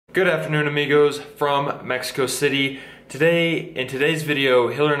Good afternoon, amigos from Mexico City. In today's video,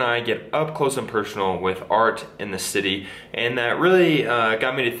 Hiller and I get up close and personal with art in the city, and that really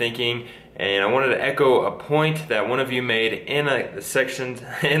got me to thinking, and I wanted to echo a point that one of you made in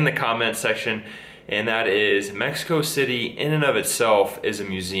the comment section, and that is Mexico City in and of itself is a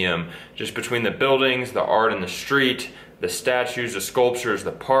museum. Just between the buildings, the art in the street, the statues, the sculptures,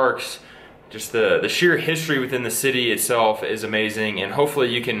 the parks, just the sheer history within the city itself is amazing, and hopefully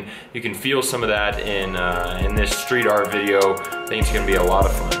you can feel some of that in this street art video. I think it's going to be a lot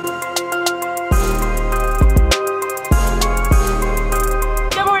of fun.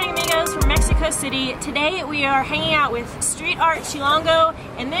 Good morning, amigos from Mexico City. Today we are hanging out with Street Art Chilango,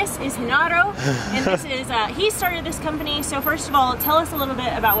 and this is Hinaro, and this is he started this company. So first of all, tell us a little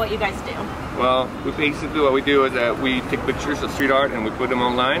bit about what you guys do. Well, basically what we do is that we take pictures of street art and we put them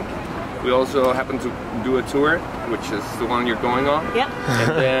online. We also happen to do a tour, which is the one you're going on. Yep.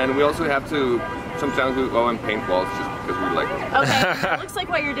 And then we also have to, sometimes we go and paint walls just because we like them. Okay, so it looks like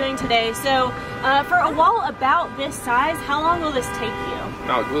what you're doing today. So for a wall about this size, how long will this take you?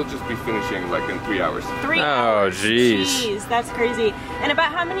 No, we'll just be finishing like in 3 hours. 3 hours? Oh, jeez. Jeez, that's crazy. And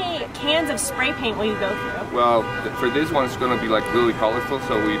about how many cans of spray paint will you go through? Well, for this one it's going to be like really colorful,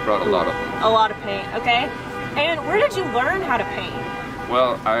 so we brought a lot of them. A lot of paint, okay. And where did you learn how to paint?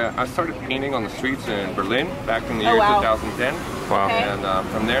 Well, I started painting on the streets in Berlin back in the year 2010. Wow. Okay. And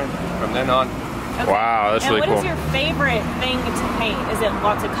from then on. Okay. Wow, that's really cool. And what is your favorite thing to paint? Is it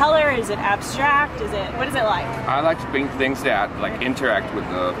lots of color? Is it abstract? What is it like? I like to paint things that like interact with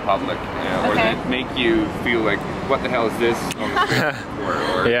the public, or that make you feel like, what the hell is this on the street?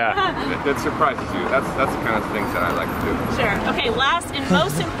 or yeah. That surprises you. That's the kind of things that I like to do. Sure. Okay, last and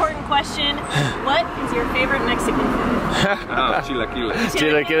most important question. What is your favorite Mexican food? Chilaquiles.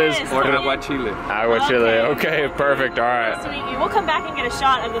 Chilaquiles. Or aguachile. Aguachile. Okay, perfect. All right. Nice to meet you. We'll come back and get a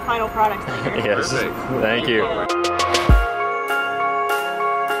shot of the final product later. Yes. Perfect. Thank you.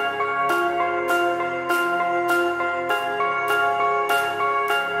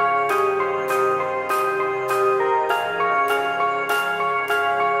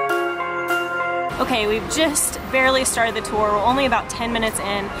 Okay, we've just barely started the tour. We're only about 10 minutes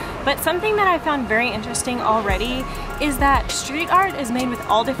in, but something that I found very interesting already is that street art is made with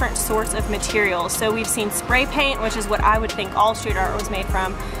all different sorts of materials. So we've seen spray paint, which is what I would think all street art was made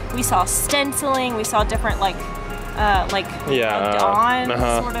from. We saw stenciling, we saw different sort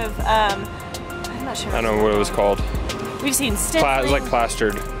of, I'm not sure. I don't know what it was called. We've seen stenciling. It was like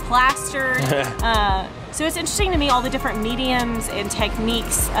plastered. Plastered. So it's interesting to me all the different mediums and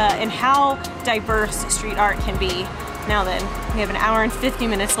techniques and how diverse street art can be. Now then, we have an hour and 50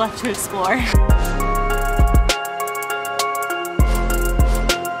 minutes left to explore.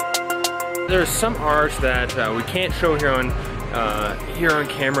 There's some art that we can't show here on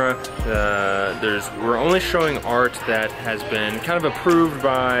camera. We're only showing art that has been kind of approved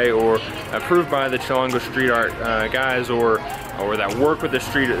by the Chilango street art guys, or that work with the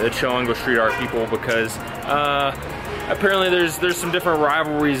Chilango street art people, because apparently there's some different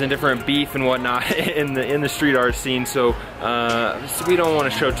rivalries and different beef and whatnot in the street art scene, so we don't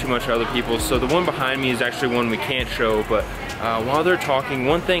want to show too much other people. So the one behind me is actually one we can't show, but while they're talking,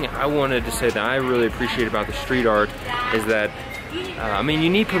 one thing I wanted to say that I really appreciate about the street art is that I mean, you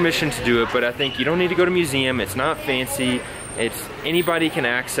need permission to do it, but I think you don't need to go to a museum. It's not fancy. Anybody can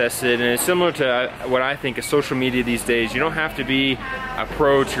access it, and it's similar to what I think is social media these days. You don't have to be a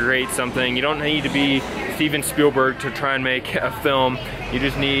pro to create something. You don't need to be Steven Spielberg to try and make a film. You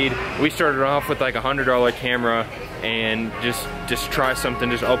just need, we started off with like a $100 camera and just try something,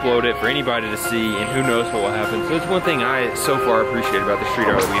 just upload it for anybody to see, and who knows what will happen. So it's one thing I so far appreciate about the street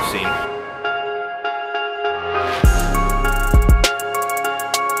art that we've seen.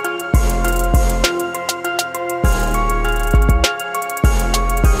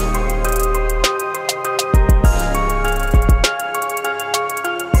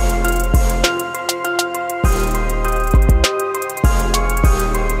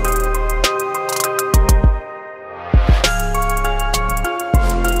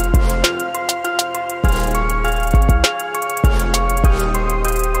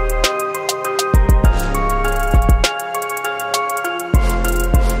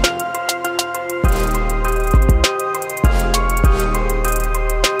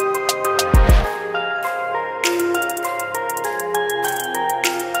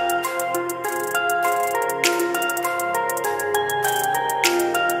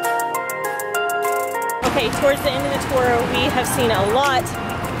 Okay, towards the end of the tour, we have seen a lot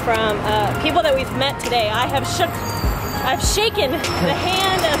from people that we've met today. I've shaken the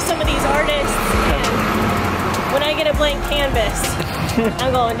hand of some of these artists, and when I get a blank canvas,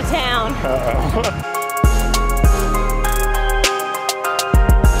 I'm going to town. Uh-oh.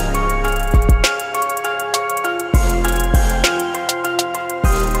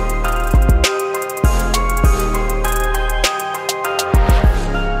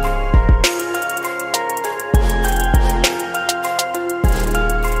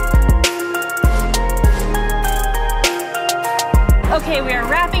 Okay, we are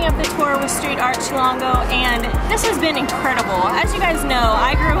wrapping up the tour with Street Art Chilongo, and this has been incredible. As you guys know,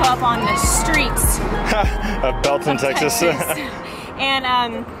 I grew up on the streets of Belton, Texas. And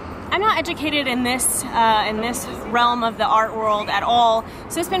I'm not educated in this realm of the art world at all,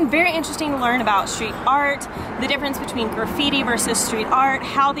 so it's been very interesting to learn about street art, the difference between graffiti versus street art,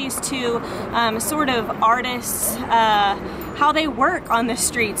 how these two sort of artists, how they work on the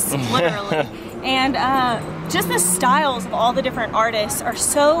streets, literally. And just the styles of all the different artists are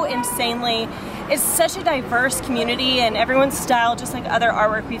so insanely, it's such a diverse community, and everyone's style just like other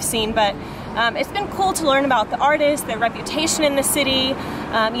artwork we've seen, but it's been cool to learn about the artists, their reputation in the city,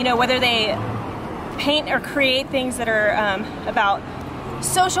 you know, whether they paint or create things that are about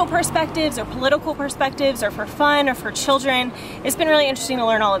social perspectives or political perspectives or for fun or for children. It's been really interesting to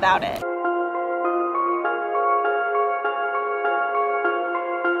learn all about it.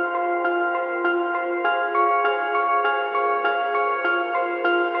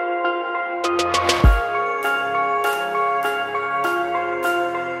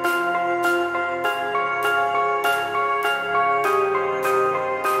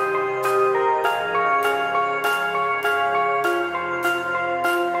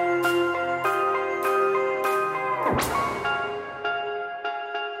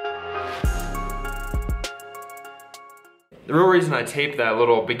 The real reason I taped that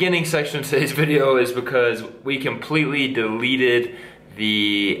little beginning section of today's video is because we completely deleted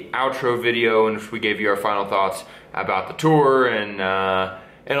the outro video in which we gave you our final thoughts about the tour and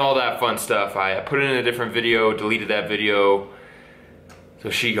all that fun stuff. I put it in a different video, deleted that video, so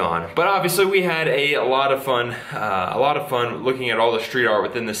she gone. But obviously we had a lot of fun looking at all the street art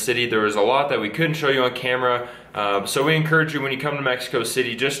within the city. There was a lot that we couldn't show you on camera, so we encourage you when you come to Mexico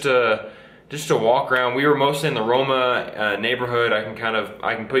City just to walk around. We were mostly in the Roma neighborhood. I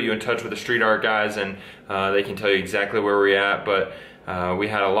can put you in touch with the street art guys, and they can tell you exactly where we're at. But we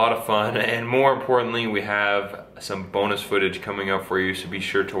had a lot of fun, and more importantly, we have some bonus footage coming up for you, so be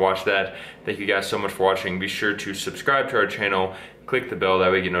sure to watch that. Thank you guys so much for watching. Be sure to subscribe to our channel, click the bell,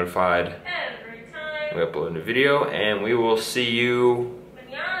 that way you get notified Every time we upload a new video, and we will see you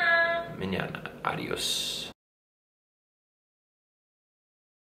Mañana. Adios.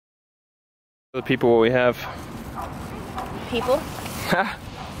 The people, what we have. People?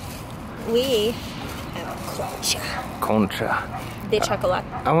 We have concha. Concha. De chocolate.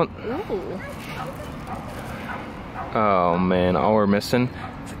 I want. Ooh. Oh man, all we're missing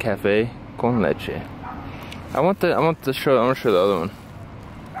is a cafe con leche. I want to show the other one.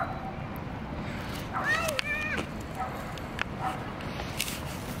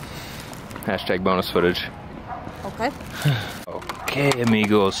 Hashtag bonus footage. Okay. Okay,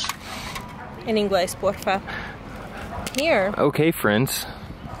 amigos. In English, porfa. Here. Okay, friends.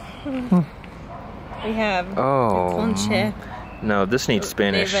 We have concha. No, this needs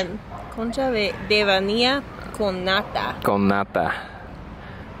Spanish. Concha de vainilla con nata. Con nata.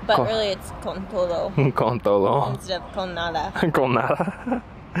 But really it's con todo. Con todo. Instead of con nada. Con nada.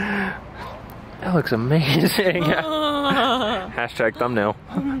 That looks amazing. Hashtag thumbnail.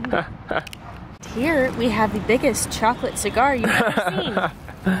 Here we have the biggest chocolate cigar you've ever seen.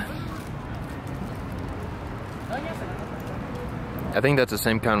 I think that's the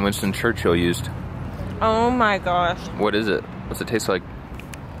same kind Winston Churchill used. Oh my gosh. What is it? What's it taste like?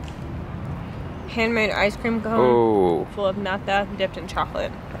 Handmade ice cream cone. Oh. Full of nata dipped in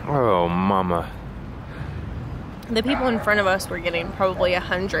chocolate. Oh, mama. The people in front of us were getting probably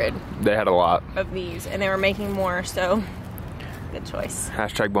 100. They had a lot of these, and they were making more, so good choice.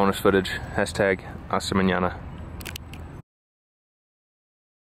 Hashtag bonus footage. Hashtag hasta mañana.